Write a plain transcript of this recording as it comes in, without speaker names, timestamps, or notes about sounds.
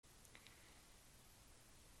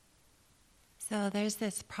So there's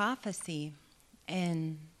this prophecy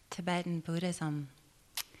in Tibetan Buddhism,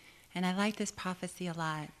 and I like this prophecy a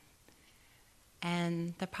lot.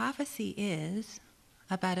 And the prophecy is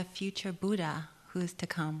about a future Buddha who's to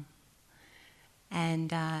come.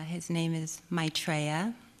 And his name is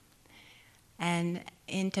Maitreya. And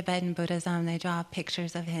in Tibetan Buddhism, they draw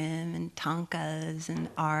pictures of him and tankas and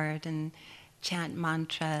art and chant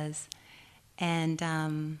mantras.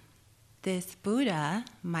 And this Buddha,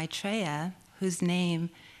 Maitreya, whose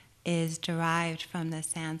name is derived from the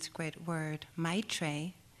Sanskrit word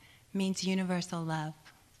Maitre, means universal love.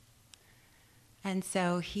 And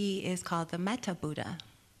so he is called the Metta Buddha,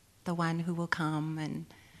 the one who will come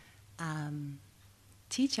and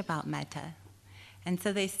teach about metta. And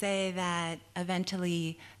so they say that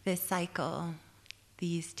eventually this cycle,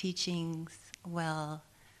 these teachings will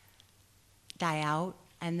die out,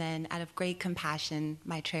 and then out of great compassion,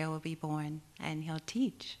 Maitreya will be born, and he'll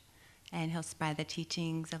teach, and he'll spread the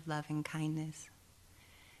teachings of love and kindness.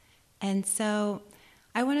 And so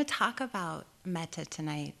I want to talk about metta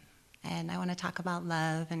tonight, and I want to talk about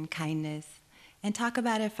love and kindness, and talk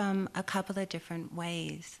about it from a couple of different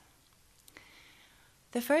ways.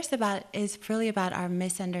 The first is really about our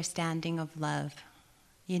misunderstanding of love.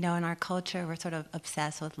 You know, in our culture, we're sort of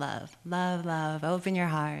obsessed with love. Love, love, open your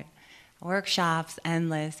heart. Workshops,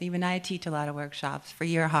 endless. Even I teach a lot of workshops. For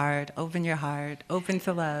your heart, open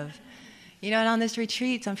to love. You know, and on this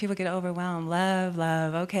retreat, some people get overwhelmed. Love,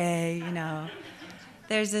 love, okay, you know.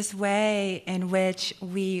 There's this way in which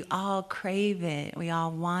we all crave it, we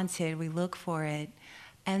all want it, we look for it.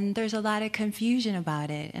 And there's a lot of confusion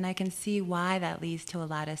about it. And I can see why that leads to a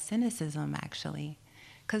lot of cynicism, actually,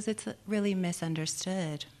 because it's really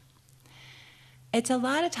misunderstood. It's a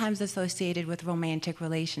lot of times associated with romantic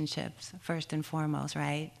relationships, first and foremost,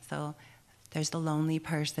 right? So there's the lonely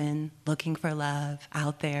person looking for love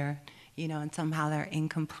out there, you know, and somehow they're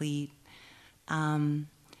incomplete. And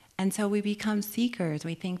so we become seekers.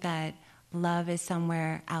 We think that love is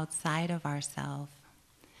somewhere outside of ourselves.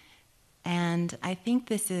 And I think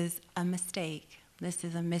this is a mistake. This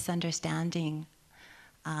is a misunderstanding.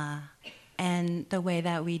 And the way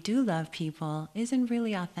that we do love people isn't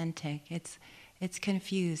really authentic. It's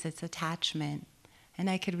confused, it's attachment.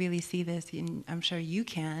 And I could really see this, and I'm sure you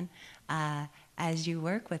can, as you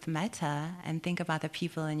work with metta and think about the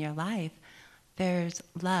people in your life. There's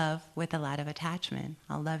love with a lot of attachment.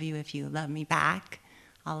 I'll love you if you love me back.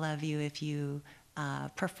 I'll love you if you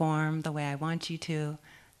perform the way I want you to.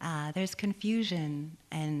 There's confusion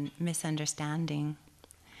and misunderstanding.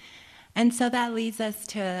 And so that leads us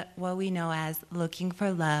to what we know as looking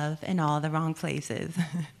for love in all the wrong places.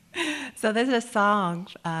 So there's a song,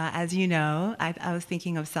 as you know, I was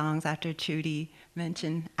thinking of songs after Trudy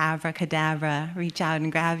mentioned abracadabra, reach out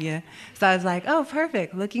and grab you. So I was like, oh,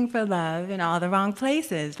 perfect, Looking for Love in All the Wrong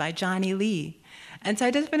Places by Johnny Lee. And so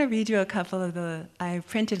I just want to read you a couple of I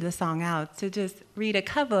printed the song out to just read a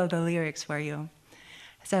couple of the lyrics for you.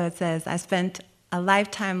 So it says, I spent a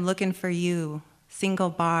lifetime looking for you. Single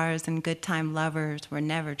bars and good time lovers were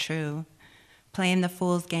never true. Playing the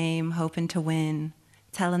fool's game, hoping to win.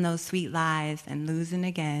 Telling those sweet lies and losing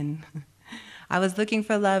again. I was looking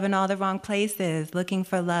for love in all the wrong places, looking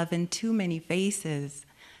for love in too many faces,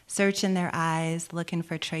 searching their eyes, looking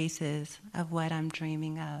for traces of what I'm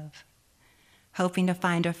dreaming of. Hoping to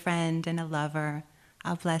find a friend and a lover,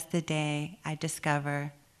 I'll bless the day I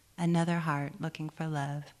discover another heart looking for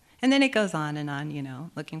love. And then it goes on, you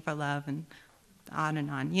know, looking for love and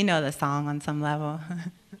on. You know the song on some level.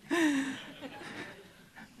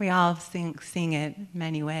 We all sing it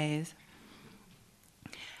many ways.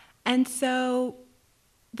 And so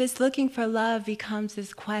this looking for love becomes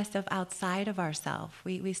this quest of outside of ourselves.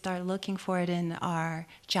 We start looking for it in our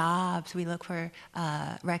jobs. We look for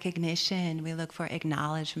recognition. We look for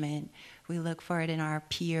acknowledgement. We look for it in our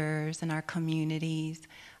peers, in our communities.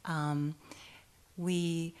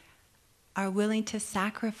 We are willing to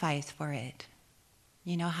sacrifice for it.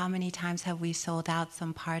 You know, how many times have we sold out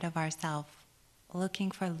some part of ourselves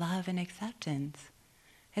looking for love and acceptance?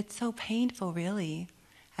 It's so painful, really,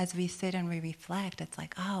 as we sit and we reflect. It's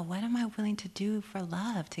like, oh, what am I willing to do for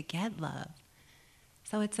love, to get love?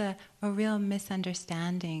 So it's a real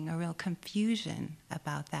misunderstanding, a real confusion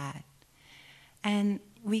about that. And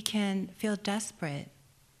we can feel desperate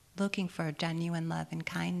looking for genuine love and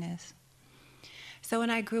kindness. So when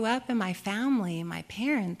I grew up in my family, my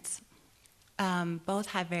parents both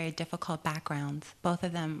had very difficult backgrounds. Both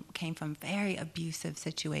of them came from very abusive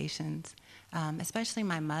situations, especially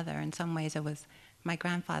my mother. In some ways it was my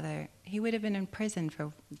grandfather. He would have been in prison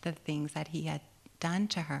for the things that he had done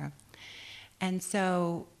to her. And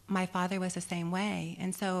so my father was the same way.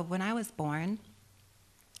 And so when I was born,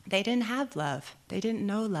 they didn't have love. They didn't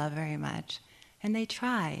know love very much. And they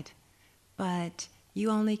tried. But you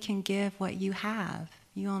only can give what you have.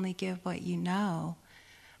 You only give what you know.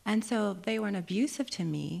 And so they weren't abusive to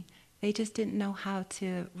me. They just didn't know how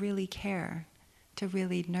to really care, to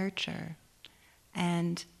really nurture.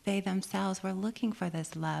 And they themselves were looking for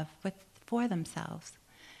this love for themselves.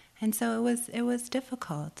 And so it was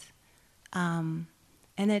difficult. And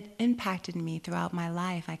it impacted me throughout my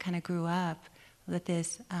life. I kind of grew up with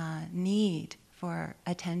this need for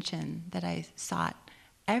attention that I sought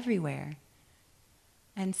everywhere.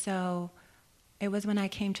 And so it was when I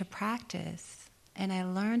came to practice and I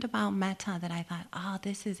learned about Metta that I thought, oh,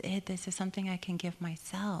 this is it. This is something I can give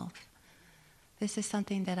myself. This is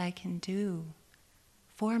something that I can do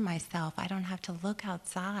for myself. I don't have to look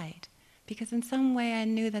outside. Because in some way I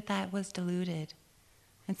knew that that was diluted.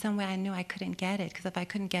 In some way I knew I couldn't get it, because if I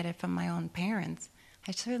couldn't get it from my own parents,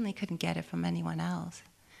 I certainly couldn't get it from anyone else.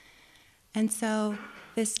 And so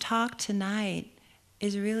this talk tonight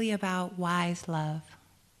is really about wise love,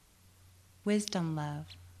 wisdom love.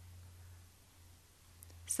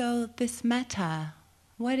 So this metta,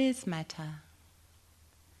 what is metta?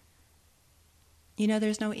 You know,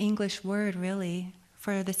 there's no English word really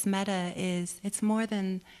for this metta. It's more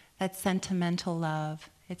than that sentimental love.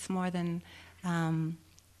 It's more than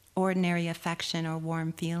ordinary affection or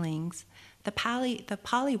warm feelings. The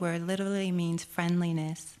Pali word literally means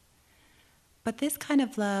friendliness. But this kind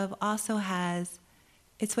of love also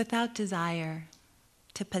it's without desire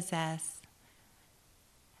to possess.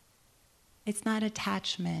 It's not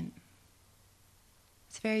attachment.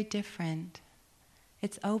 It's very different.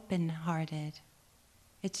 It's open-hearted.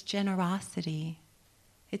 It's generosity.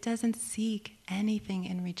 It doesn't seek anything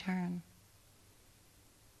in return.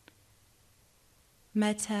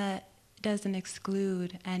 Metta doesn't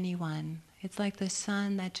exclude anyone. It's like the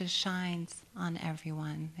sun that just shines on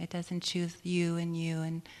everyone. It doesn't choose you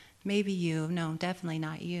and maybe you. No, definitely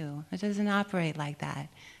not you. It doesn't operate like that.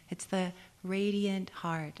 It's the radiant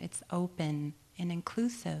heart. It's open and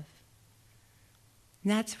inclusive.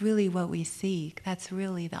 And that's really what we seek. That's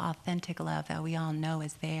really the authentic love that we all know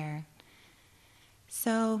is there.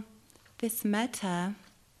 So this metta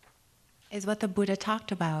is what the Buddha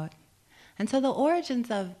talked about. And so the origins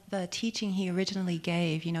of the teaching he originally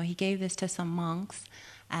gave, he gave this to some monks,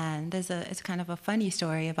 and it's kind of a funny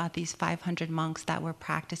story about these 500 monks that were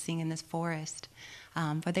practicing in this forest.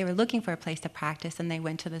 But they were looking for a place to practice, and they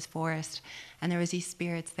went to this forest, and there was these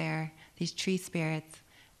spirits there, these tree spirits,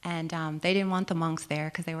 and they didn't want the monks there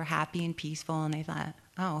because they were happy and peaceful, and they thought,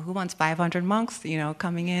 oh, who wants 500 monks,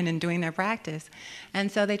 coming in and doing their practice?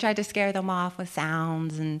 And so they tried to scare them off with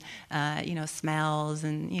sounds and, smells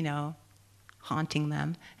and, haunting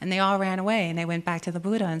them. And they all ran away, and they went back to the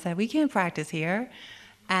Buddha and said, we can't practice here.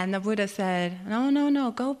 And the Buddha said,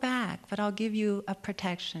 no, go back, but I'll give you a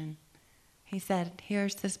protection. He said,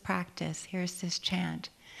 here's this practice, here's this chant.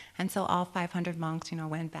 And so all 500 monks,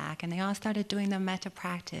 went back, and they all started doing the metta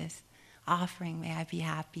practice, offering, may I be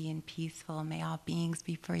happy and peaceful, may all beings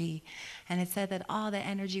be free. And it said that all the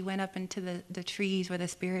energy went up into the trees where the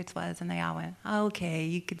spirits was, and they all went, okay,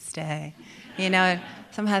 you could stay.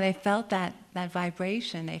 Somehow they felt that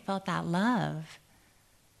vibration, they felt that love,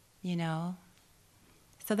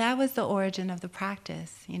 So that was the origin of the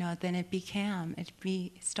practice. Then it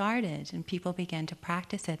started, and people began to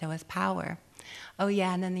practice it. There was power. Oh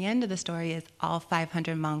yeah, and then the end of the story is all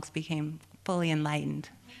 500 monks became fully enlightened.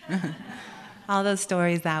 All those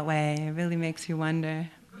stories that way, it really makes you wonder.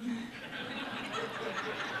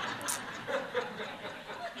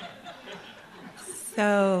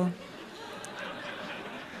 So,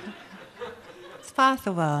 it's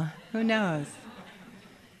possible, who knows?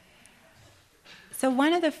 So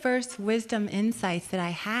one of the first wisdom insights that I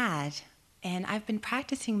had, and I've been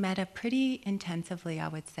practicing metta pretty intensively, I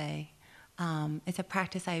would say. It's a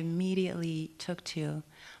practice I immediately took to.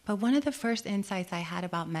 But one of the first insights I had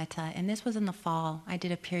about metta, and this was in the fall, I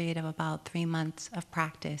did a period of about 3 months of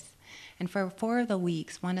practice. And for 4 of the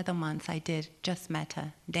weeks, one of the months, I did just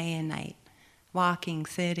metta, day and night. Walking,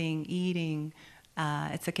 sitting, eating.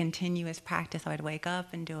 It's a continuous practice. I would wake up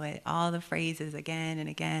and do it, all the phrases again and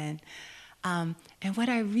again. And what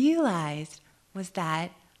I realized was that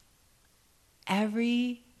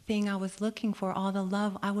everything I was looking for, all the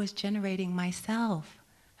love I was generating myself,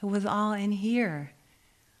 it was all in here.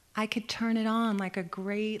 I could turn it on like a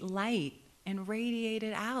great light and radiate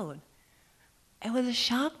it out. It was a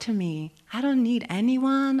shock to me. I don't need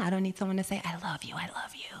anyone. I don't need someone to say, I love you, I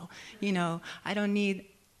love you. I don't need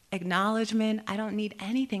acknowledgement. I don't need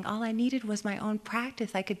anything. All I needed was my own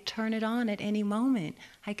practice. I could turn it on at any moment.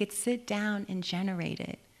 I could sit down and generate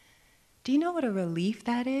it. Do you know what a relief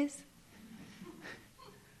that is?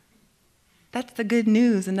 That's the good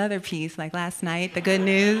news, another piece, like last night, the good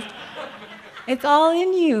news. It's all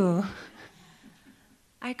in you.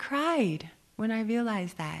 I cried when I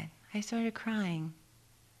realized that. I started crying.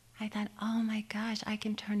 I thought, oh my gosh, I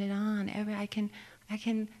can turn it on.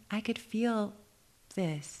 I could feel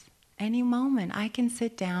this. Any moment, I can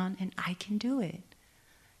sit down and I can do it.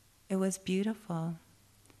 It was beautiful.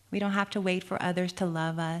 We don't have to wait for others to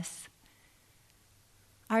love us.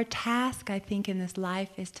 Our task, I think, in this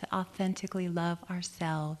life is to authentically love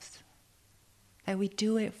ourselves. That we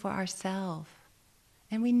do it for ourselves.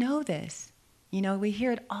 And we know this. You know, we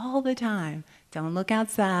hear it all the time. Don't look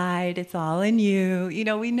outside, it's all in you. You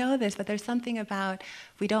know, we know this, but there's something about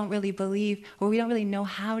we don't really believe, or we don't really know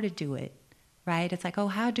how to do it, right? It's like, oh,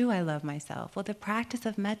 how do I love myself? Well, the practice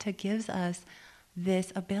of metta gives us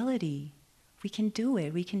this ability. We can do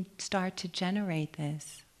it. We can start to generate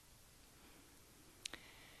this.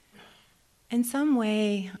 In some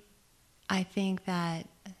way, I think that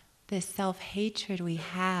this self-hatred we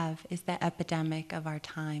have is the epidemic of our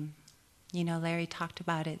time. You know, Larry talked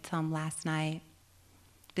about it some last night.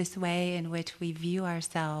 This way in which we view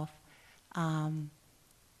ourselves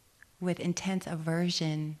with intense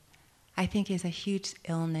aversion, I think is a huge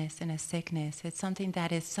illness and a sickness. It's something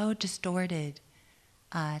that is so distorted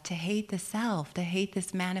to hate the self, to hate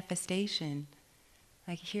this manifestation.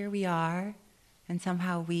 Like here we are, and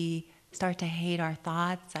somehow we start to hate our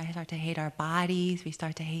thoughts, I start to hate our bodies, we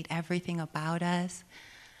start to hate everything about us.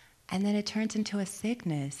 And then it turns into a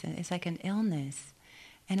sickness, it's like an illness.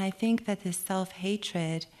 And I think that this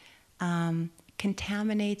self-hatred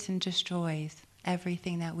contaminates and destroys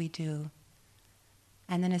everything that we do.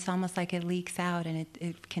 And then it's almost like it leaks out and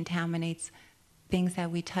it contaminates things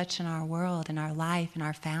that we touch in our world, in our life, in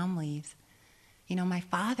our families. You know, my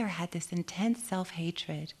father had this intense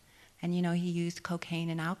self-hatred. And you know, he used cocaine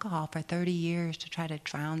and alcohol for 30 years to try to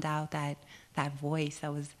drown out that voice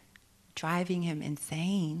that was driving him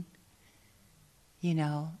insane. You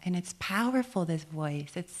know, and it's powerful, this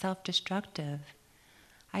voice. It's self-destructive.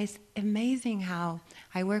 It's amazing how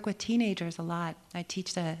I work with teenagers a lot. I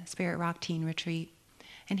teach the Spirit Rock Teen Retreat.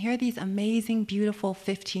 And here are these amazing, beautiful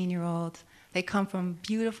 15-year-olds. They come from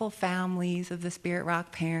beautiful families of the Spirit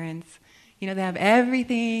Rock parents. You know, they have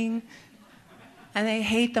everything. And they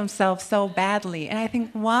hate themselves so badly. And I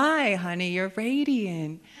think, why, honey? You're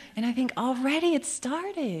radiant. And I think, already it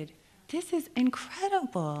started. This is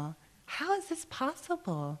incredible. How is this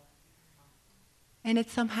possible? And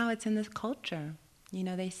it's in this culture. You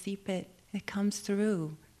know, they seep it. It comes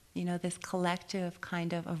through. You know, this collective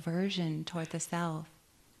kind of aversion toward the self.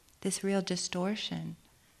 This real distortion.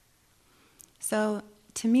 So,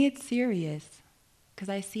 to me, it's serious. Because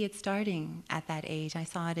I see it starting at that age. I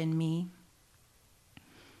saw it in me.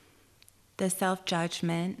 The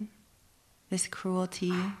self-judgment, this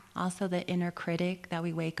cruelty, also the inner critic that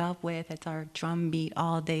we wake up with. It's our drumbeat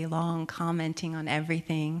all day long, commenting on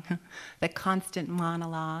everything, the constant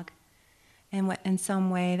monologue. And in some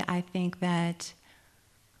way, I think that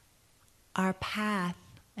our path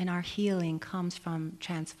and our healing comes from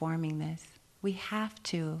transforming this. We have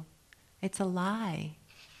to. It's a lie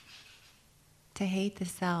to hate the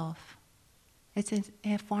self. It's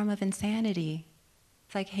a form of insanity.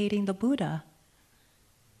 It's like hating the Buddha.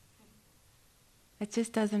 It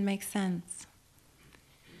just doesn't make sense.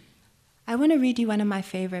 I want to read you one of my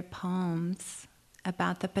favorite poems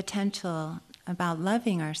about the potential, about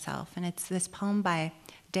loving ourselves. And it's this poem by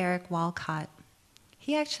Derek Walcott.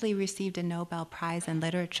 He actually received a Nobel Prize in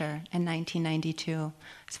Literature in 1992.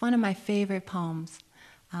 It's one of my favorite poems.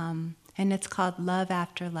 And it's called Love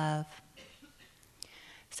After Love.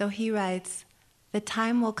 So he writes, "The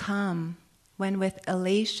time will come when with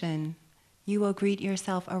elation you will greet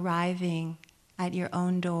yourself arriving at your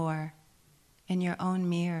own door, in your own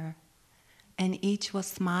mirror, and each will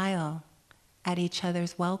smile at each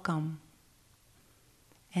other's welcome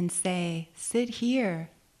and say, 'Sit here,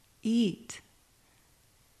 eat.'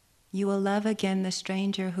 You will love again the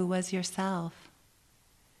stranger who was yourself.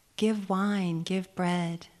 Give wine, give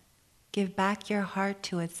bread, give back your heart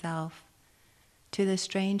to itself, to the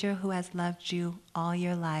stranger who has loved you all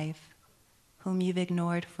your life, whom you've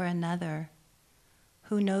ignored for another,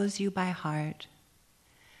 who knows you by heart.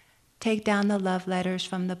 Take down the love letters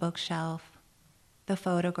from the bookshelf, the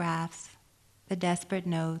photographs, the desperate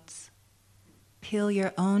notes. Peel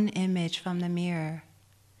your own image from the mirror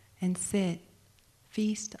and sit,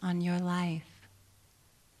 feast on your life."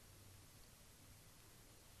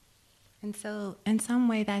 And so, in some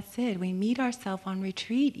way, that's it. We meet ourselves on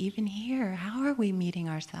retreat, even here. How are we meeting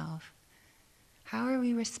ourselves? How are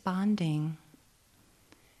we responding?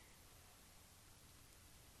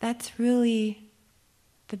 That's really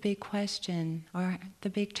the big question, or the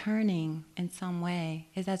big turning in some way,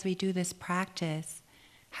 is as we do this practice,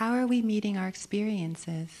 how are we meeting our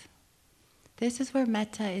experiences? This is where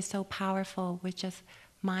metta is so powerful with just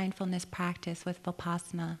mindfulness practice, with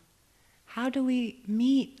vipassana. How do we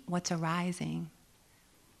meet what's arising?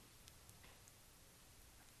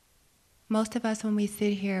 Most of us, when we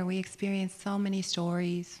sit here, we experience so many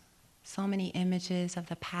stories, so many images of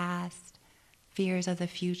the past, fears of the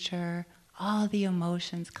future. All the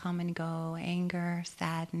emotions come and go: anger,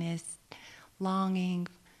 sadness, longing,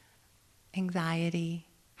 anxiety.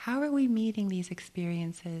 How are we meeting these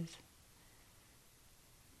experiences?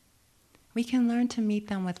 We can learn to meet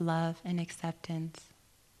them with love and acceptance.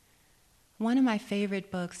 One of my favorite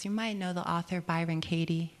books, you might know the author Byron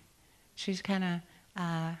Katie. She's kind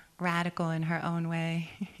of radical in her own way.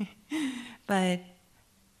 But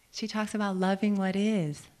she talks about loving what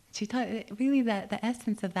is. Really, the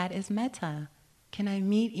essence of that is metta. Can I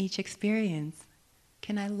meet each experience?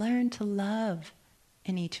 Can I learn to love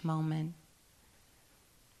in each moment?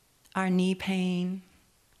 Our knee pain,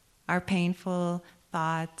 our painful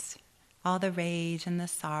thoughts, all the rage and the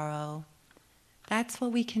sorrow, that's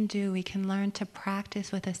what we can do. We can learn to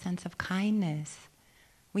practice with a sense of kindness.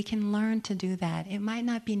 We can learn to do that. It might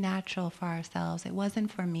not be natural for ourselves. It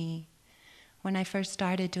wasn't for me. When I first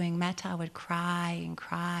started doing metta, I would cry and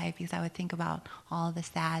cry because I would think about all the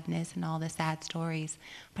sadness and all the sad stories.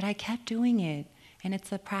 But I kept doing it, and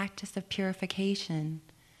it's a practice of purification.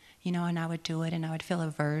 And I would do it, and I would feel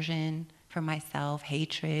aversion for myself,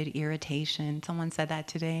 hatred, irritation. Someone said that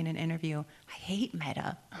today in an interview. I hate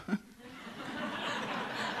metta.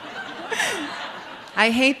 I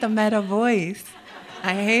hate the metta voice.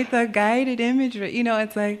 I hate the guided imagery.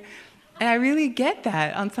 It's like, and I really get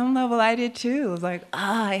that. On some level, I did too. It was like,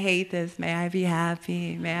 I hate this. May I be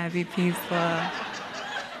happy? May I be peaceful?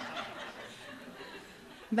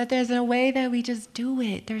 But there's a way that we just do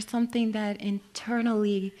it. There's something that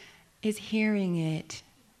internally is hearing it.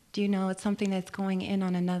 It's something that's going in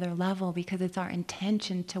on another level because it's our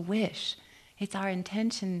intention to wish. It's our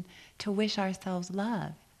intention to wish ourselves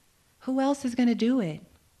love. Who else is going to do it?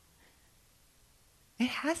 It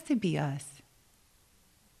has to be us.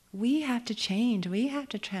 We have to change. We have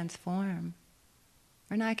to transform.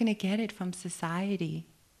 We're not going to get it from society.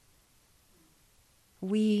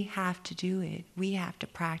 We have to do it. We have to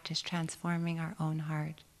practice transforming our own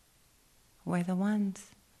heart. We're the ones.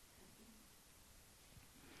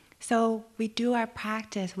 So we do our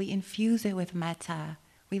practice. We infuse it with metta.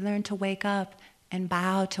 We learn to wake up and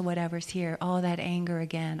bow to whatever's here. Oh, that anger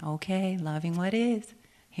again. Okay, loving what is.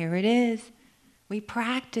 Here it is. We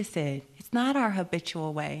practice it. It's not our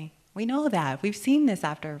habitual way. We know that. We've seen this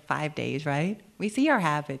after 5 days, right? We see our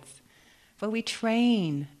habits. But we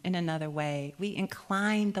train in another way. We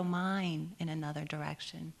incline the mind in another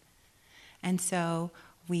direction. And so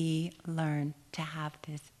we learn to have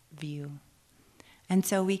this view. And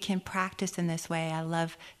so we can practice in this way. I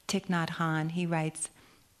love Thich Nhat Hanh. He writes,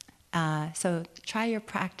 so try your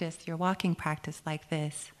practice, your walking practice like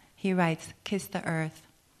this. He writes, kiss the earth.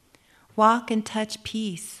 Walk and touch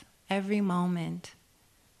peace every moment.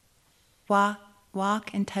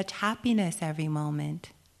 Walk and touch happiness every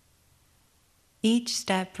moment. Each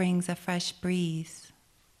step brings a fresh breeze.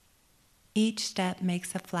 Each step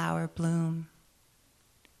makes a flower bloom.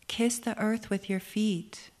 Kiss the earth with your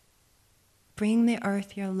feet. Bring the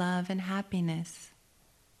earth your love and happiness.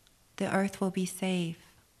 The earth will be safe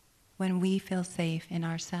when we feel safe in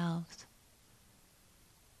ourselves.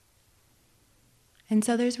 And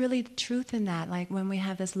so there's really truth in that. Like when we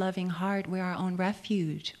have this loving heart, we're our own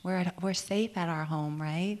refuge. We're safe at our home,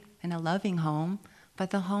 right? In a loving home.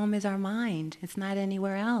 But the home is our mind. It's not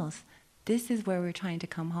anywhere else. This is where we're trying to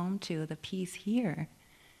come home to, the peace here.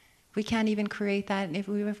 We can't even create that if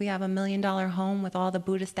we have $1 million home with all the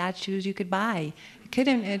Buddha statues you could buy.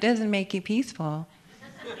 It doesn't make you peaceful.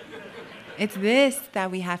 It's this that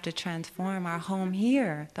we have to transform, our home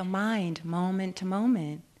here, the mind, moment to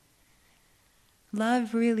moment.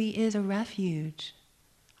 Love really is a refuge.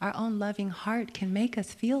 Our own loving heart can make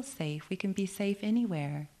us feel safe. We can be safe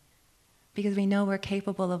anywhere. Because we know we're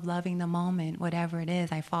capable of loving the moment, whatever it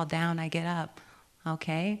is. I fall down, I get up.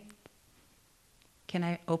 Okay? Can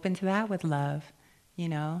I open to that with love? I've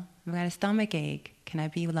got a stomach ache. Can I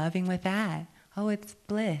be loving with that? Oh, it's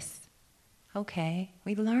bliss. Okay,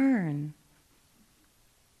 we learn.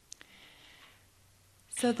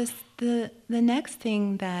 So the next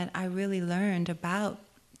thing that I really learned about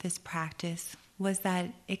this practice was that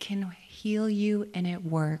it can heal you and it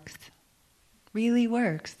works. Really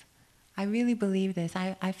works. I really believe this.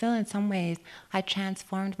 I feel in some ways I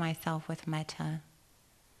transformed myself with metta.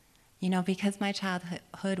 Because my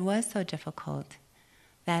childhood was so difficult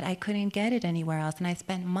that I couldn't get it anywhere else. And I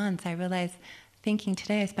spent months, I realized, thinking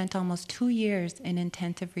today, I spent almost 2 years in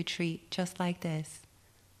intensive retreat just like this.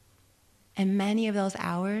 And many of those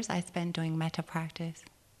hours I spent doing metta practice.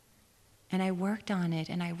 And I worked on it,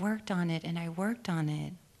 and I worked on it, and I worked on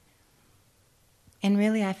it. And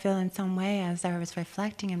really, I feel in some way, as I was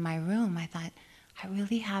reflecting in my room, I thought, I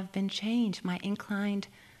really have been changed. My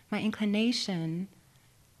inclination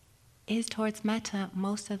is towards metta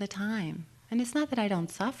most of the time. And it's not that I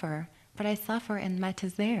don't suffer, but I suffer and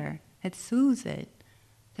metta's there. It soothes it.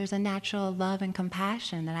 There's a natural love and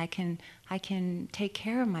compassion that I can take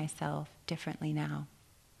care of myself differently now.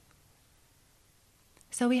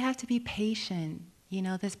 So we have to be patient.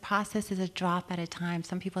 This process is a drop at a time.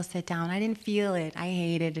 Some people sit down, I didn't feel it, I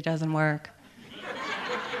hate it, it doesn't work.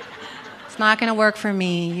 It's not going to work for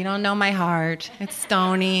me. You don't know my heart. It's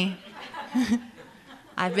stony.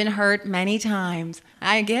 I've been hurt many times.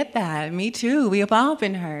 I get that. Me too. We've all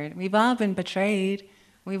been hurt. We've all been betrayed.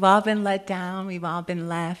 We've all been let down. We've all been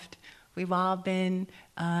left. We've all been,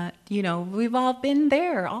 we've all been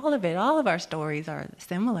there. All of it. All of our stories are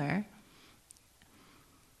similar.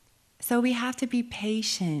 So we have to be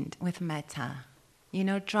patient with metta.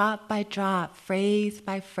 Drop by drop, phrase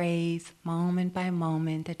by phrase, moment by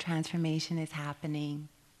moment, the transformation is happening.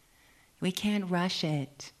 We can't rush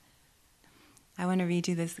it. I want to read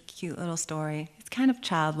you this cute little story. It's kind of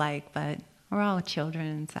childlike, but we're all children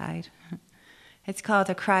inside. It's called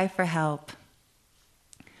A Cry for Help.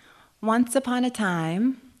 Once upon a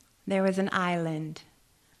time, there was an island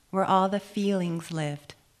where all the feelings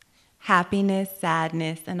lived. Happiness,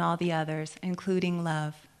 sadness, and all the others, including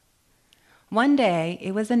love. One day,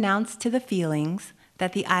 it was announced to the feelings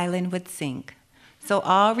that the island would sink, so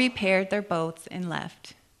all repaired their boats and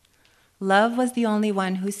left. Love was the only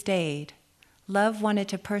one who stayed. Love wanted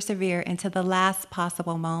to persevere into the last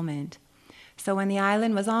possible moment. So when the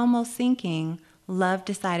island was almost sinking, love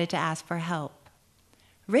decided to ask for help.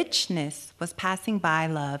 Richness was passing by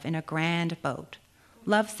love in a grand boat.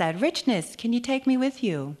 Love said, "Richness, can you take me with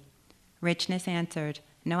you?" Richness answered,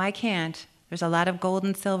 "No, I can't. There's a lot of gold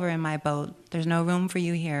and silver in my boat. There's no room for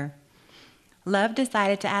you here." Love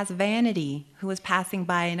decided to ask Vanity, who was passing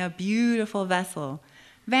by in a beautiful vessel.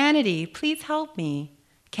 "Vanity, please help me."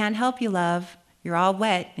 "Can't help you, love. You're all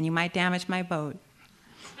wet and you might damage my boat."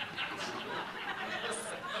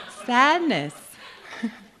 Sadness.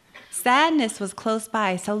 Sadness was close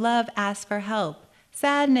by, so love asked for help.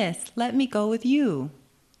 "Sadness, let me go with you."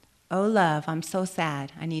 "Oh, love, I'm so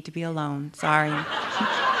sad. I need to be alone. Sorry."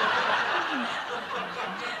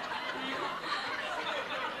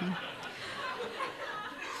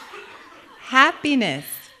 Happiness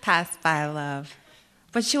passed by love.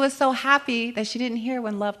 But she was so happy that she didn't hear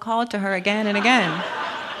when love called to her again and again.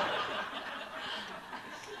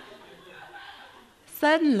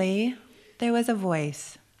 Suddenly, there was a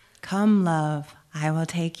voice. "Come, love, I will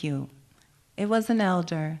take you." It was an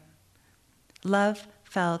elder. Love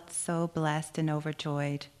felt so blessed and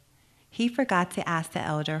overjoyed. He forgot to ask the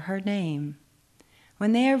elder her name.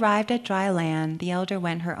 When they arrived at dry land, the elder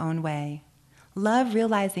went her own way. Love,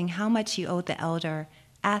 realizing how much he owed the elder,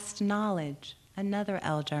 asked Knowledge, another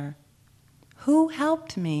elder, "Who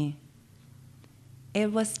helped me?"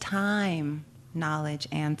 "It was time," Knowledge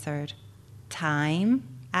answered. "Time?"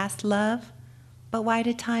 asked Love. "But why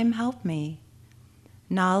did time help me?"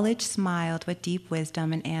 Knowledge smiled with deep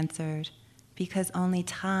wisdom and answered, "Because only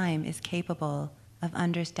time is capable of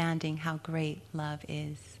understanding how great love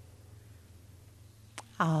is."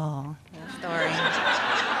 Oh, that story.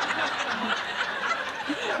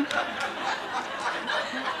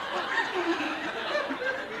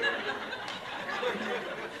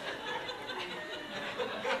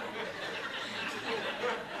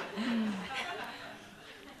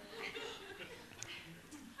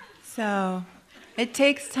 So, it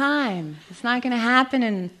takes time. It's not going to happen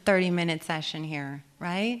in a 30-minute session here,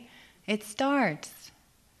 right? It starts.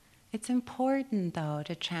 It's important, though,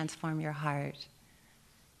 to transform your heart.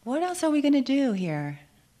 What else are we going to do here?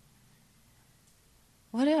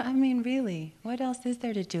 Really, what else is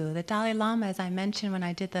there to do? The Dalai Lama, as I mentioned when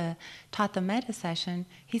I taught the Metta session,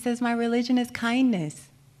 he says, "My religion is kindness."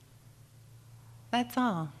 That's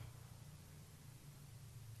all.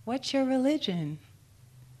 What's your religion?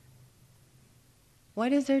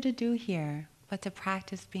 What is there to do here but to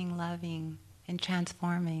practice being loving and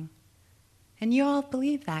transforming? And you all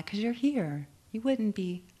believe that because you're here. You wouldn't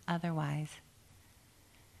be otherwise.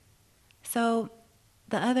 So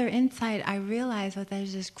the other insight I realized was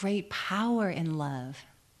there's this great power in love.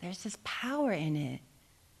 There's this power in it.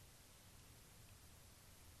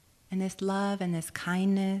 And this love and this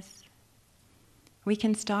kindness. We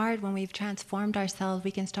can start, when we've transformed ourselves,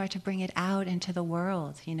 we can start to bring it out into the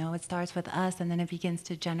world. It starts with us and then it begins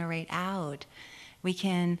to generate out. We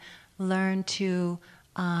can learn to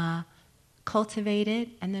cultivate it,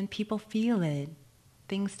 and then people feel it.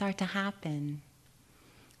 Things start to happen.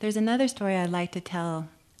 There's another story I'd like to tell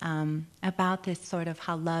about this sort of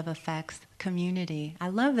how love affects community. I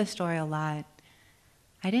love this story a lot.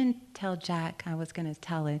 I didn't tell Jack I was going to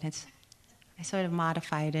tell it. I sort of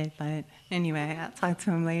modified it, but anyway, I'll talk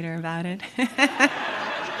to him later about it.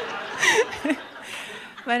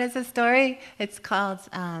 But it's a story, it's called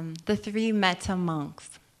The Three Metta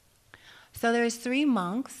Monks. So there's 3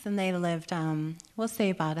 monks, and they lived, we'll say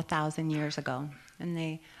about 1,000 years ago. And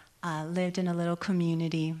they lived in a little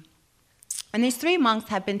community. And these 3 monks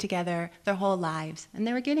had been together their whole lives. And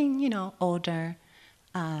they were getting, older.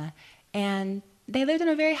 And they lived in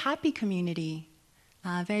a very happy community,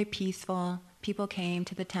 very peaceful. People came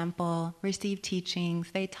to the temple, received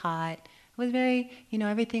teachings, they taught. It was very,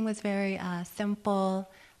 everything was very simple.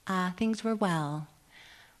 Things were well.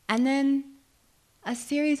 And then a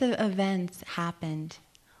series of events happened.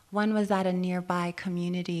 One was that a nearby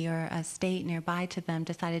community or a state nearby to them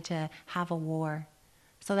decided to have a war.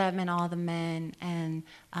 So that meant all the men and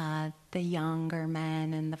the younger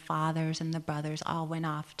men and the fathers and the brothers all went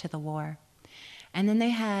off to the war. And then they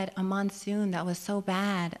had a monsoon that was so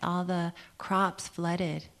bad, all the crops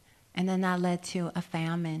flooded. And then that led to a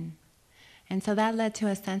famine. And so that led to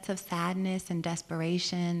a sense of sadness and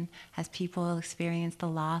desperation as people experienced the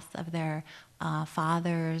loss of their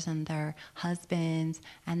fathers and their husbands.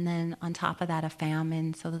 And then on top of that, a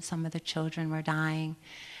famine, so that some of the children were dying.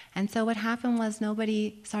 And so what happened was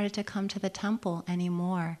nobody started to come to the temple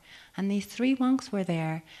anymore. And these 3 monks were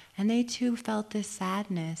there, and they too felt this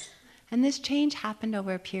sadness. And this change happened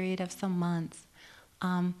over a period of some months.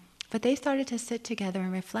 But they started to sit together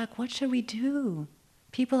and reflect, what should we do?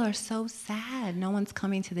 People are so sad. No one's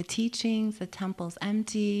coming to the teachings, the temple's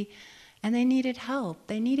empty, and they needed help.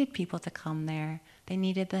 They needed people to come there. They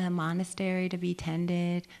needed the monastery to be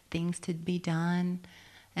tended, things to be done.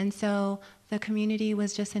 And so the community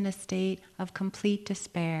was just in a state of complete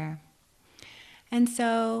despair. And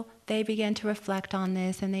so they began to reflect on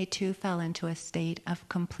this, and they too fell into a state of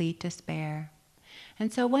complete despair.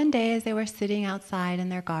 And so one day, as they were sitting outside in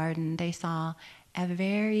their garden, they saw a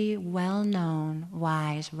very well-known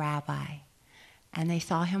wise rabbi. And they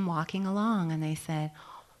saw him walking along, and they said,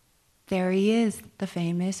 there he is, the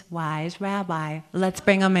famous wise rabbi. Let's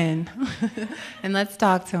bring him in, and let's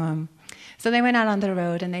talk to him. So they went out on the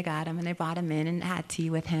road, and they got him, and they brought him in and had tea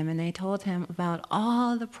with him, and they told him about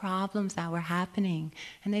all the problems that were happening.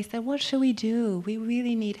 And they said, what should we do? We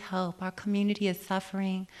really need help. Our community is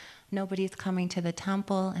suffering. Nobody's coming to the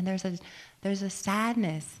temple, and there's a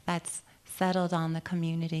sadness that's settled on the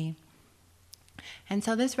community. And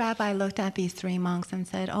so this rabbi looked at these 3 monks and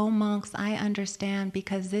said, oh, monks, I understand,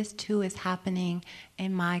 because this too is happening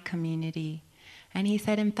in my community. And he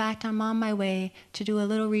said, in fact, I'm on my way to do a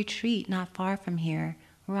little retreat not far from here,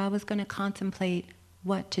 where I was going to contemplate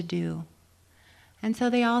what to do. And so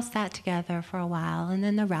they all sat together for a while, and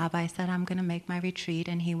then the rabbi said, I'm going to make my retreat,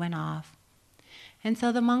 and he went off. And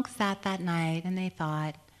so the monks sat that night, and they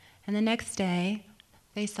thought, and the next day,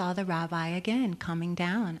 they saw the rabbi again coming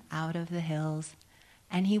down out of the hills,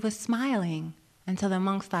 and he was smiling. And so the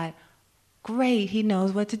monks thought, great, he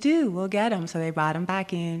knows what to do, we'll get him. So they brought him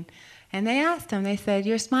back in, and they asked him, they said,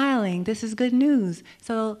 you're smiling, this is good news,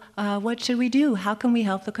 so what should we do? How can we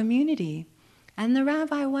help the community? And the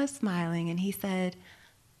rabbi was smiling, and he said,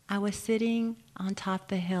 I was sitting on top of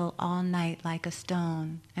the hill all night like a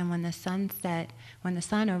stone, and when the sun set, when the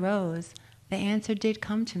sun arose, the answer did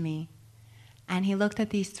come to me. And he looked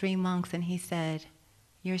at these 3 monks and he said,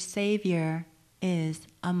 your Savior is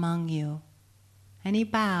among you. And he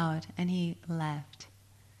bowed and he left.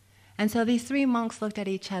 And so these 3 monks looked at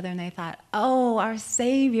each other and they thought, oh, our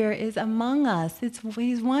Savior is among us.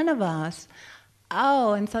 He's one of us.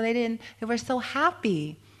 Oh, and so they were so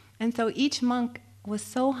happy. And so each monk was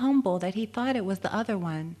so humble that he thought it was the other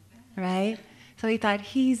one, right? So he thought,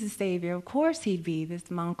 he's the Savior. Of course he'd be, this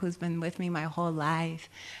monk who's been with me my whole life.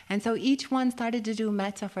 And so each one started to do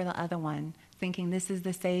metta for the other one, thinking this is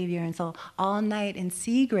the Savior. And so all night in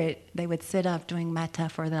secret, they would sit up doing metta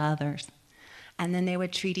for the others. And then they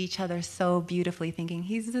would treat each other so beautifully, thinking,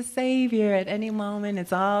 he's the savior, at any moment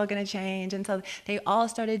it's all going to change. And so they all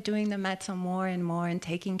started doing the metta more and more, and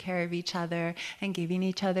taking care of each other, and giving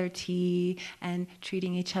each other tea, and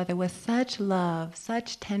treating each other with such love,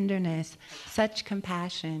 such tenderness, such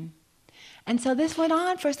compassion. And so this went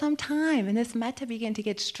on for some time, and this metta began to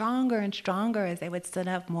get stronger and stronger as they would sit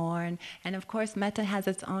up more. And of course, metta has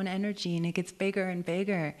its own energy, and it gets bigger and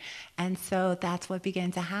bigger. And so that's what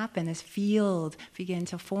began to happen. This field began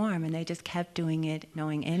to form, and they just kept doing it,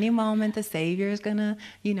 knowing any moment the Savior is going to,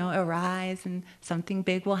 arise, and something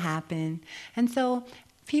big will happen. And so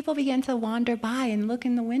people began to wander by and look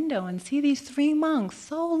in the window and see these 3 monks,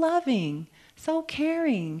 so loving, so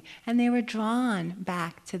caring, and they were drawn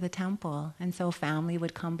back to the temple. And so family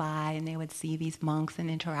would come by, and they would see these monks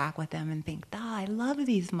and interact with them and think, I love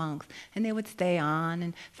these monks. And they would stay on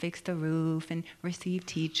and fix the roof and receive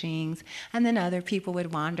teachings. And then other people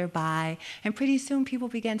would wander by, and pretty soon people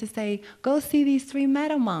began to say, go see these 3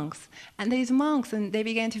 Metta monks. And these monks, and they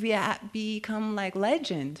began to become like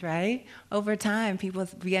legends, right? Over time, people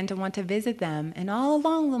began to want to visit them. And all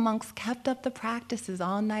along, the monks kept up the practices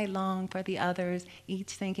all night long for the others,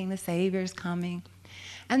 each thinking the Savior's coming.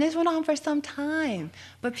 And this went on for some time,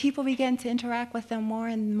 but people began to interact with them more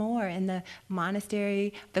and more. In the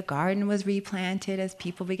monastery, the garden was replanted as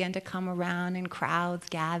people began to come around, and crowds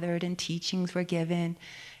gathered, and teachings were given.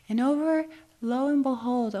 And lo and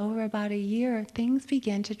behold, over about a year, things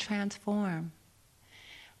began to transform.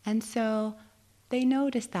 And so they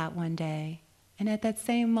noticed that one day. And at that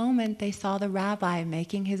same moment, they saw the rabbi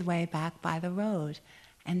making his way back by the road.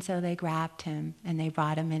 And so they grabbed him, and they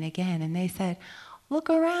brought him in again. And they said, look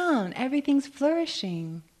around, everything's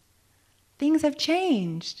flourishing. Things have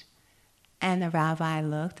changed. And the rabbi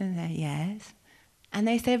looked and said, yes. And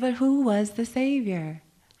they said, but who was the Savior?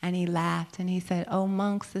 And he laughed, and he said, oh,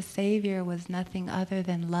 monks, the Savior was nothing other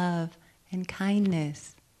than love and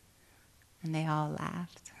kindness. And they all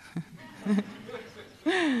laughed.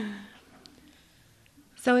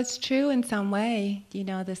 So it's true in some way,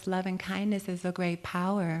 this love and kindness is a great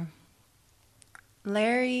power.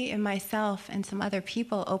 Larry and myself and some other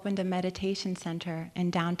people opened a meditation center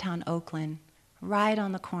in downtown Oakland, right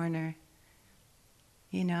on the corner,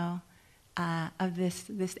 of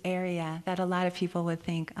this area that a lot of people would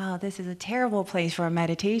think, oh, this is a terrible place for a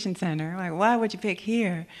meditation center. Like, why would you pick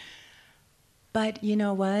here? But you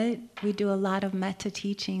know what? We do a lot of metta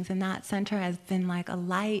teachings, and that center has been like a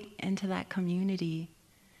light into that community.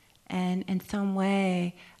 And in some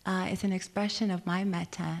way, it's an expression of my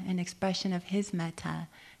metta, an expression of his metta.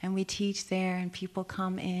 And we teach there, and people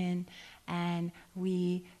come in, and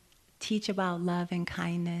we teach about love and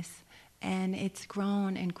kindness. And it's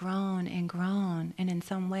grown and grown and grown. And in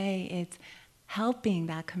some way, it's helping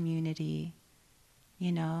that community.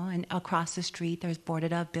 And across the street there's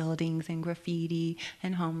boarded up buildings and graffiti,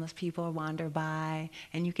 and homeless people wander by,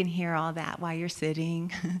 and you can hear all that while you're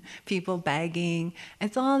sitting, people begging.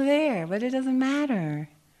 It's all there, but it doesn't matter,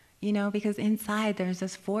 because inside there's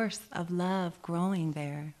this force of love growing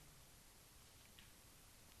there.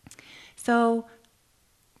 So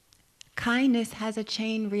kindness has a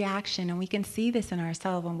chain reaction, and we can see this in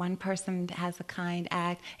ourselves. When one person has a kind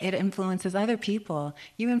act, it influences other people.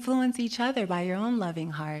 You influence each other by your own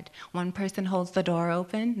loving heart. One person holds the door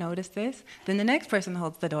open, notice this, then the next person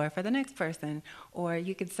holds the door for the next person. Or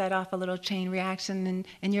you could set off a little chain reaction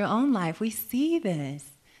in your own life. We see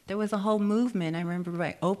this. There was a whole movement, I remember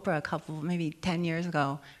by Oprah maybe 10 years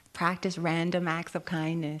ago, practice random acts of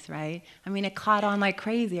kindness, right? I mean, it caught on like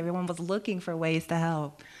crazy. Everyone was looking for ways to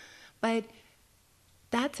help. But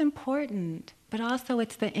that's important, but also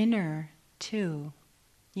it's the inner, too.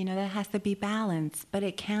 That has to be balanced, but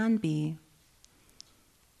it can be.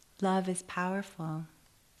 Love is powerful.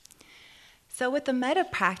 So with the metta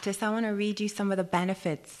practice, I want to read you some of the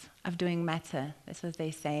benefits of doing metta. This is what they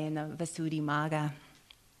say in the Visuddhimagga.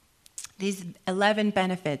 These 11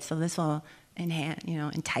 benefits, so this will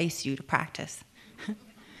entice you to practice.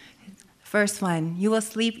 First one, you will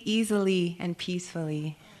sleep easily and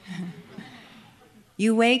peacefully.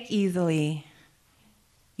 You wake easily.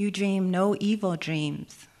 You dream no evil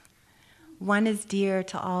dreams. One is dear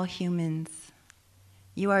to all humans.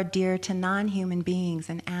 You are dear to non-human beings,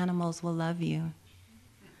 and animals will love you.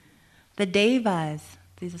 The devas,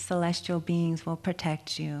 these celestial beings, will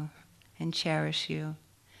protect you and cherish you.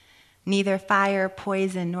 Neither fire,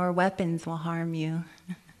 poison, nor weapons will harm you.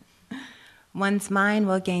 One's mind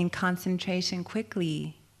will gain concentration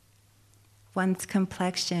quickly. One's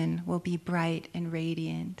complexion will be bright and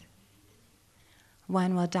radiant.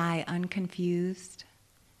 One will die unconfused,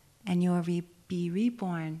 and you will be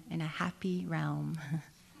reborn in a happy realm.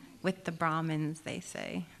 with the Brahmins, they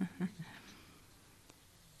say.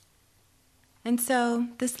 And so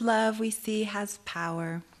this love we see has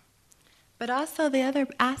power. But also the other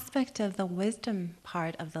aspect of the wisdom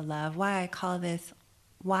part of the love, why I call this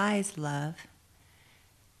wise love,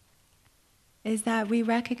 is that we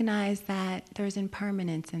recognize that there's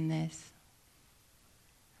impermanence in this.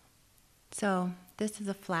 So this is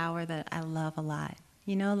a flower that I love a lot.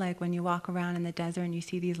 You know, like when you walk around in the desert and you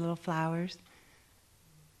see these little flowers.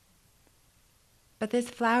 But this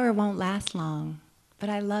flower won't last long. But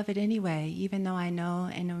I love it anyway, even though I know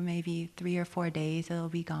in maybe 3 or 4 days it'll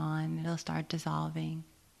be gone, it'll start dissolving.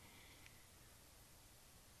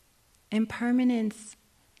 Impermanence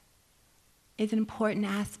is an important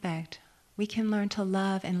aspect. We can learn to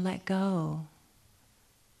love and let go.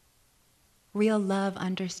 Real love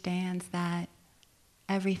understands that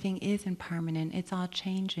everything is impermanent, it's all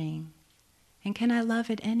changing. And can I love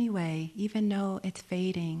it anyway, even though it's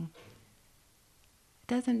fading? It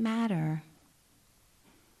doesn't matter.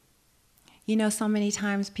 You know, so many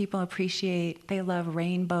times people appreciate, they love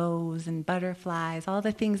rainbows and butterflies, all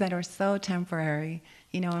the things that are so temporary.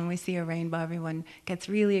 You know, when we see a rainbow, everyone gets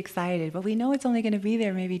really excited. But we know it's only going to be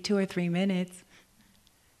there maybe 2 or 3 minutes.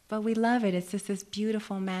 But we love it. It's just this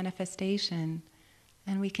beautiful manifestation.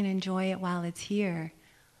 And we can enjoy it while it's here.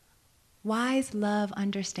 Wise love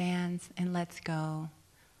understands and lets go.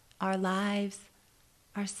 Our lives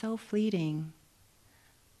are so fleeting.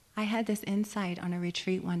 I had this insight on a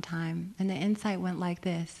retreat one time, and the insight went like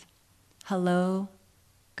this: hello,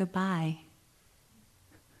 goodbye.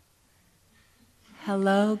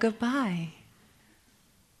 Hello, goodbye.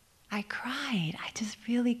 I cried. I just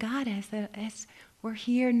really got it. I said, we're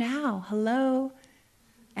here now. Hello.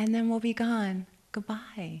 And then we'll be gone.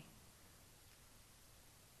 Goodbye.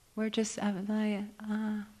 We're just,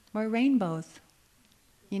 we're rainbows.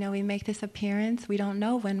 You know, we make this appearance. We don't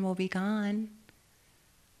know when we'll be gone.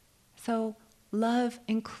 So love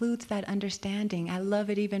includes that understanding. I love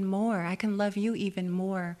it even more. I can love you even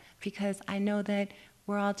more because I know that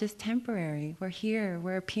we're all just temporary. We're here,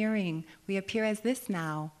 we're appearing. We appear as this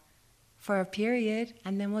now for a period,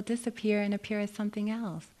 and then we'll disappear and appear as something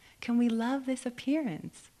else. Can we love this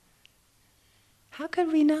appearance? How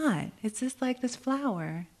could we not? It's just like this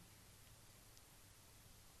flower.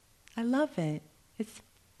 I love it. It's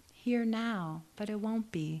here now, but it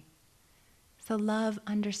won't be. So love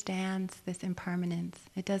understands this impermanence.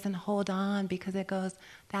 It doesn't hold on because it goes,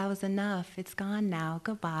 that was enough. It's gone now.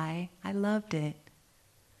 Goodbye. I loved it.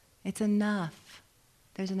 It's enough.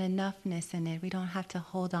 There's an enoughness in it. We don't have to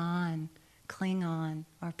hold on, cling on,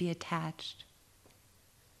 or be attached.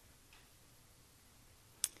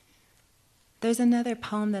 There's another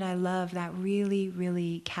poem that I love that really,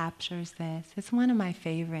 really captures this. It's one of my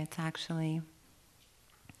favorites, actually.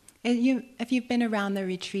 If you've been around the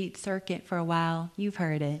retreat circuit for a while, you've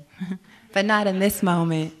heard it, but not in this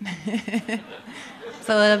moment.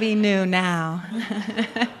 So it'll be new now.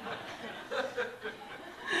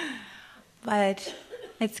 But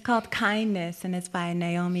it's called Kindness, and it's by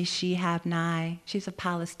Naomi Shihab Nye. She's a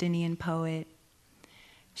Palestinian poet.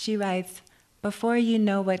 She writes, "Before you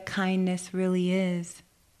know what kindness really is,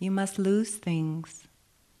 you must lose things.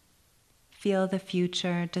 Feel the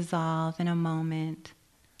future dissolve in a moment,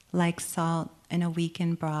 like salt in a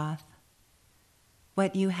weakened broth.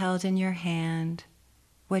 What you held in your hand,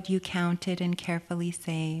 what you counted and carefully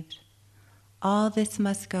saved, all this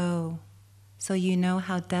must go, so you know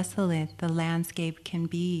how desolate the landscape can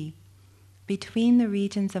be between the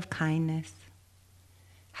regions of kindness.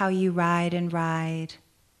 How you ride and ride,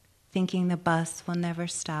 thinking the bus will never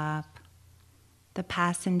stop. The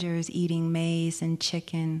passengers eating maize and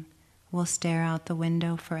chicken will stare out the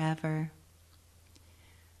window forever.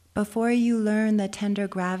 Before you learn the tender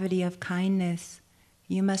gravity of kindness,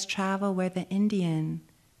 you must travel where the Indian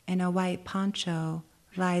in a white poncho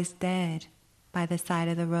lies dead by the side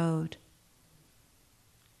of the road.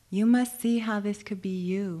 You must see how this could be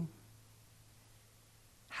you.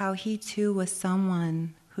 How he too was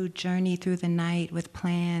someone who journeyed through the night with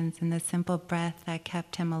plans and the simple breath that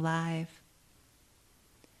kept him alive.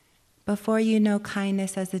 Before you know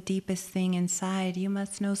kindness as the deepest thing inside, you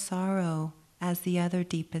must know sorrow as the other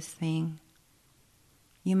deepest thing.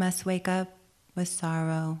 You must wake up with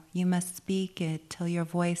sorrow. You must speak it till your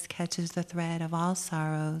voice catches the thread of all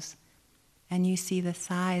sorrows and you see the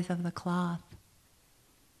size of the cloth.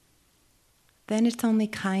 Then it's only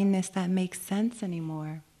kindness that makes sense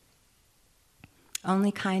anymore.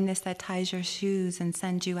 Only kindness that ties your shoes and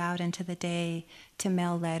sends you out into the day to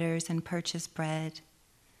mail letters and purchase bread.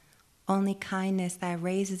 Only kindness that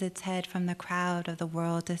raises its head from the crowd of the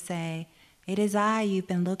world to say, "It is I you've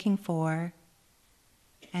been looking for."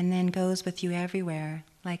 and then goes with you everywhere,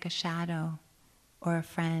 like a shadow or a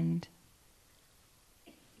friend.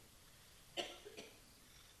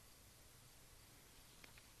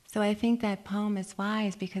 So I think that poem is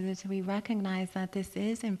wise because we recognize that this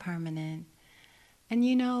is impermanent. And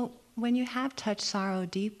you know, when you have touched sorrow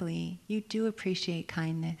deeply, you do appreciate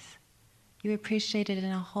kindness. You appreciate it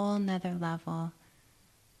in a whole nother level.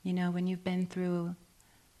 You know, when you've been through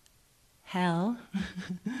hell,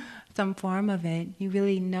 some form of it, you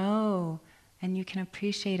really know, and you can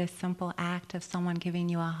appreciate a simple act of someone giving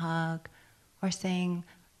you a hug or saying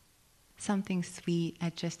something sweet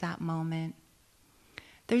at just that moment.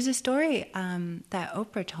 There's a story that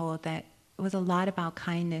Oprah told that was a lot about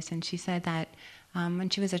kindness, and she said that when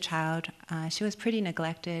she was a child, she was pretty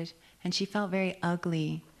neglected, and she felt very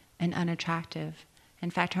ugly and unattractive.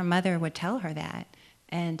 In fact, her mother would tell her that,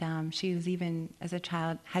 and she was even, as a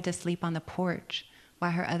child, had to sleep on the porch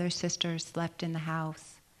while her other sisters slept in the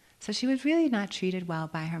house. So she was really not treated well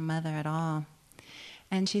by her mother at all.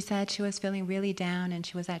 And she said she was feeling really down, and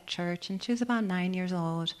she was at church, and she was about 9 years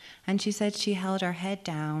old, and she said she held her head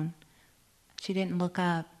down. She didn't look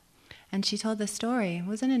up. And she told the story. It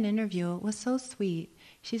wasn't an interview. It was so sweet.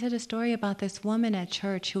 She said a story about this woman at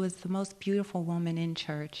church who was the most beautiful woman in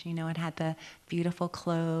church. You know, it had the beautiful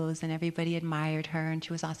clothes, and everybody admired her, and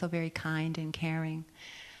she was also very kind and caring.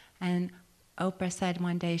 And Oprah said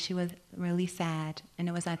one day she was really sad, and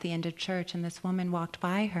it was at the end of church, and this woman walked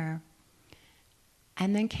by her,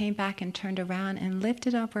 and then came back and turned around and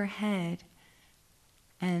lifted up her head.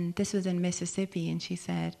 And this was in Mississippi, and she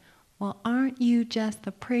said, "Well, aren't you just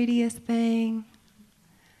the prettiest thing?"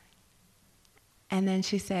 And then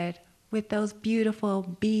she said, "With those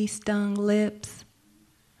beautiful bee-stung lips."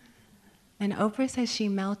 And Oprah says she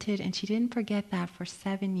melted, and she didn't forget that for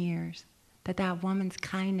 7 years, that woman's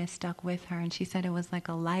kindness stuck with her. And she said it was like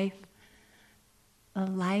a life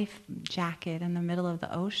jacket in the middle of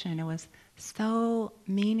the ocean. It was so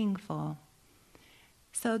meaningful.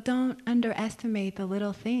 So don't underestimate the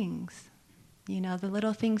little things. You know, the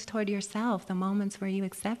little things toward yourself, the moments where you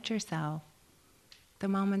accept yourself, the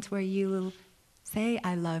moments where you say,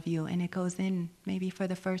 "I love you," and it goes in maybe for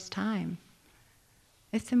the first time.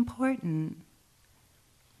 It's important.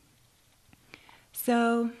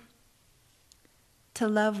 So, to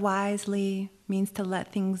love wisely means to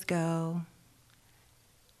let things go.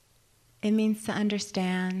 It means to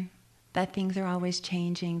understand that things are always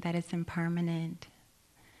changing, that it's impermanent.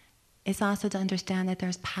 It's also to understand that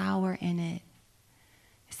there's power in it.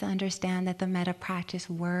 It's to understand that the metta practice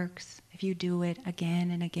works if you do it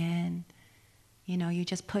again and again. You know, you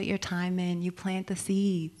just put your time in, you plant the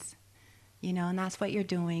seeds, you know, and that's what you're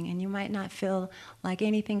doing. And you might not feel like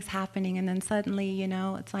anything's happening, and then suddenly, you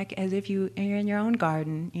know, it's like as if you're in your own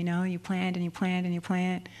garden, you know, you plant and you plant and you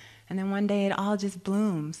plant, and then one day it all just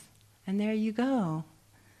blooms, and there you go.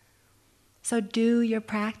 So do your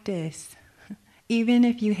practice, even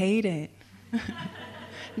if you hate it.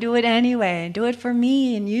 Do it anyway. Do it for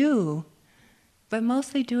me and you. But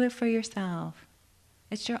mostly do it for yourself.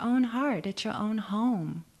 It's your own heart. It's your own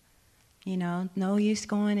home. You know, no use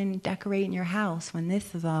going and decorating your house when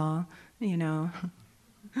this is all, you know,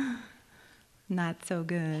 not so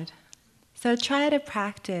good. So try to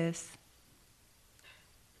practice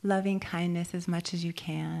loving kindness as much as you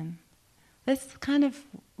can. That's kind of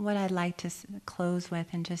what I'd like to close with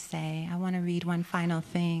and just say. I want to read one final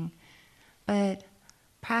thing. But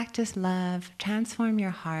practice love, transform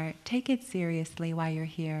your heart, take it seriously while you're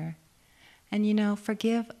here. And you know,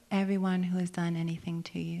 forgive everyone who has done anything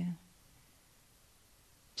to you.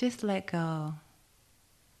 Just let go.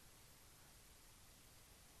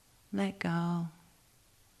 Let go.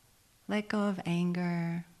 Let go of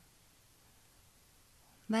anger.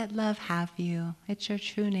 Let love have you. It's your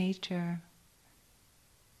true nature.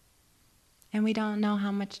 And we don't know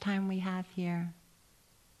how much time we have here.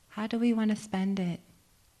 How do we want to spend it?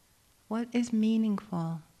 What is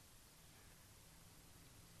meaningful?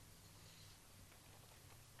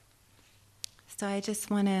 So I just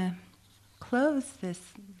want to close this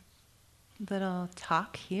little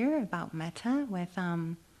talk here about metta with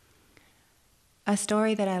a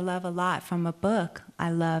story that I love a lot from a book I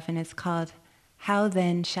love, and it's called How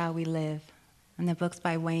Then Shall We Live? And the book's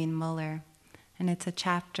by Wayne Muller. And it's a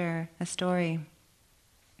chapter, a story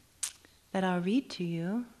that I'll read to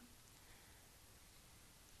you.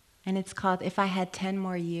 And it's called If I Had 10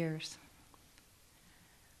 More Years.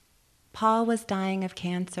 Paul was dying of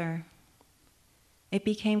cancer. It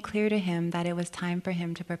became clear to him that it was time for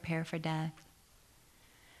him to prepare for death.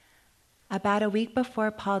 About a week before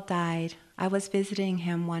Paul died, I was visiting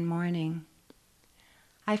him one morning.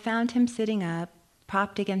 I found him sitting up,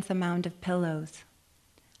 propped against a mound of pillows.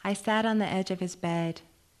 I sat on the edge of his bed.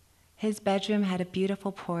 His bedroom had a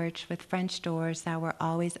beautiful porch with French doors that were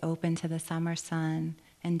always open to the summer sun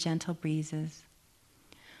and gentle breezes.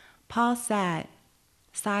 Paul sat,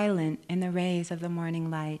 silent in the rays of the morning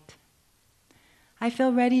light. "I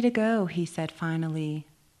feel ready to go," he said finally.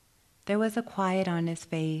 There was a quiet on his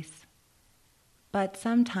face. "But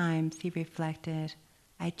sometimes," he reflected,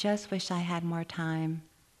 "I just wish I had more time."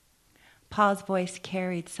 Paul's voice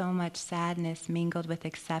carried so much sadness mingled with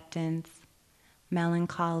acceptance,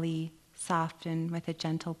 melancholy softened with a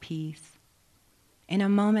gentle peace. In a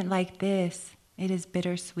moment like this, it is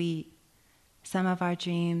bittersweet. Some of our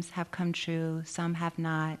dreams have come true, some have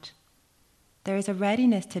not. There is a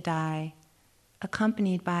readiness to die,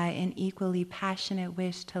 accompanied by an equally passionate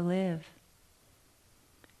wish to live.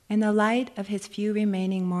 In the light of his few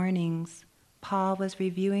remaining mornings, Paul was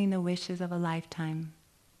reviewing the wishes of a lifetime.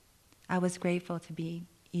 I was grateful to be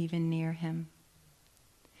even near him.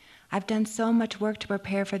 "I've done so much work to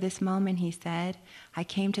prepare for this moment," he said. "I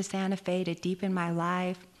came to Santa Fe to deepen my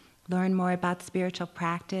life, learn more about spiritual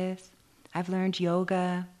practice. I've learned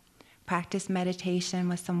yoga, practiced meditation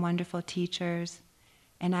with some wonderful teachers,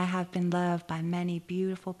 and I have been loved by many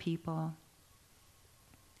beautiful people.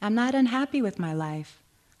 I'm not unhappy with my life.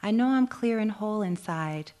 I know I'm clear and whole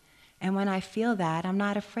inside, and when I feel that, I'm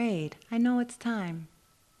not afraid. I know it's time."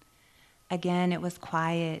 Again, it was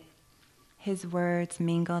quiet. His words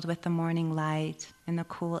mingled with the morning light and the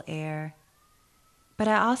cool air. "But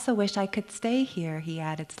I also wish I could stay here," he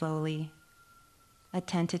added slowly. A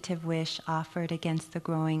tentative wish offered against the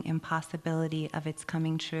growing impossibility of its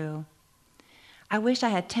coming true. "I wish I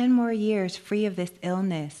had 10 more years free of this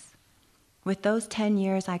illness. With those 10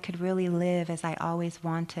 years, I could really live as I always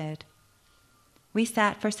wanted." We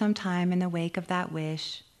sat for some time in the wake of that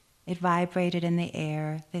wish. It vibrated in the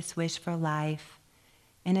air, this wish for life,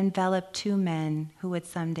 and enveloped two men who would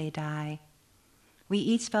someday die. We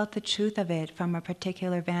each felt the truth of it from a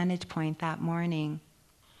particular vantage point that morning.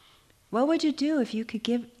 "What would you do if you could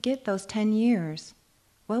get those 10 years?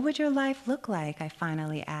 What would your life look like?" I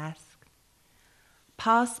finally asked.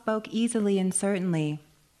 Paul spoke easily and certainly.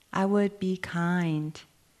 "I would be kind.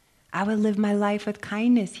 I would live my life with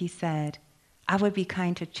kindness," he said. "I would be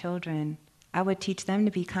kind to children. I would teach them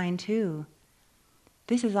to be kind too.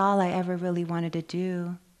 This is all I ever really wanted to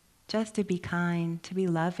do, just to be kind, to be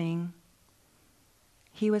loving."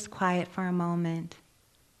 He was quiet for a moment.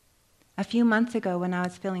 "A few months ago, when I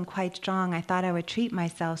was feeling quite strong, I thought I would treat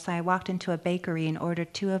myself, so I walked into a bakery and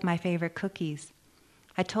ordered 2 of my favorite cookies.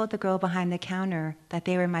 I told the girl behind the counter that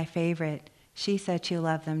they were my favorite. She said she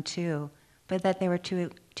loved them too, but that they were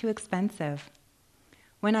too expensive.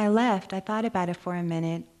 When I left, I thought about it for a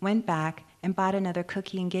minute, went back, and bought another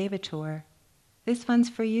cookie and gave it to her. 'This one's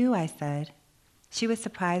for you,' I said. She was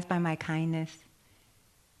surprised by my kindness.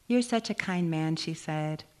 'You're such a kind man,' she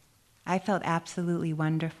said. I felt absolutely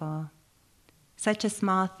wonderful. Such a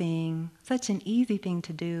small thing, such an easy thing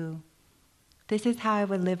to do. This is how I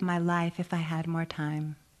would live my life if I had more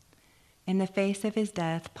time." In the face of his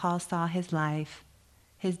death, Paul saw his life.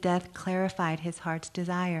 His death clarified his heart's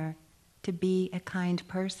desire to be a kind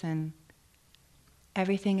person.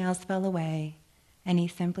 Everything else fell away, and he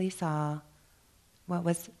simply saw what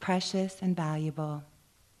was precious and valuable.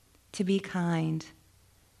 To be kind.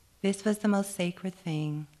 This was the most sacred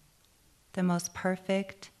thing, the most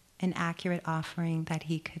perfect and accurate offering that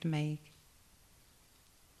he could make.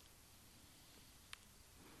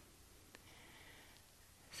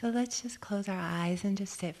 So let's just close our eyes and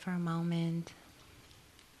just sit for a moment.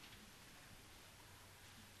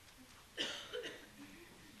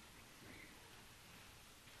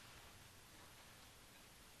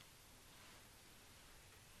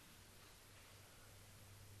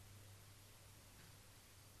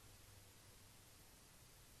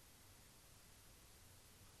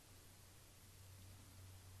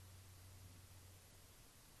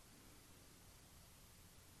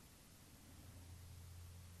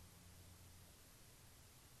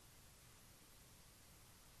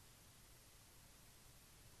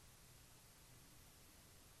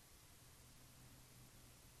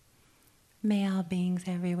 May all beings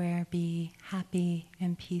everywhere be happy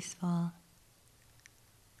and peaceful.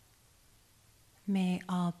 May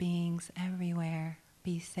all beings everywhere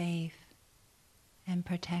be safe and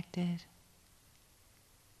protected.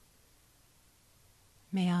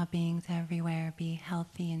 May all beings everywhere be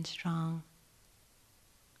healthy and strong.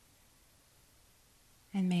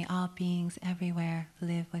 And may all beings everywhere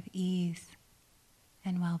live with ease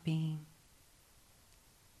and well-being.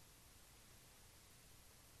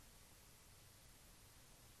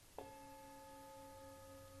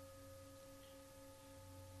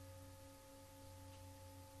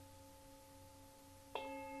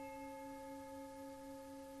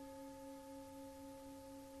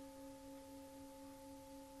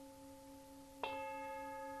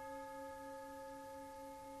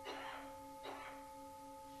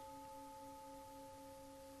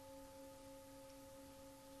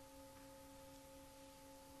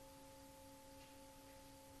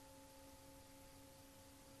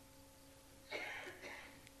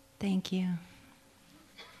 Thank you.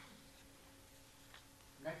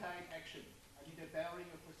 Metta in action. I need a bell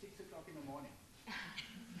ringer for 6 o'clock in the morning.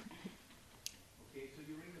 Okay, so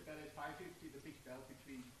you ring the bell at 5:50, the big bell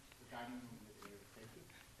between the dining room and the area. Thank you.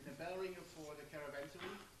 And a bell ringer for the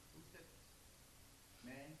caravanserai. Who's that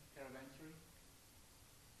man? Caravanserai?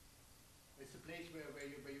 It's the place where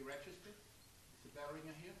you register. Is the bell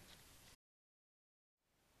ringer here?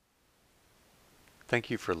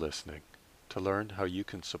 Thank you for listening. To learn how you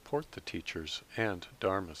can support the teachers and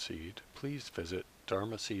Dharma Seed, please visit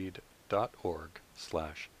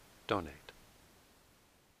dharmaseed.org/donate.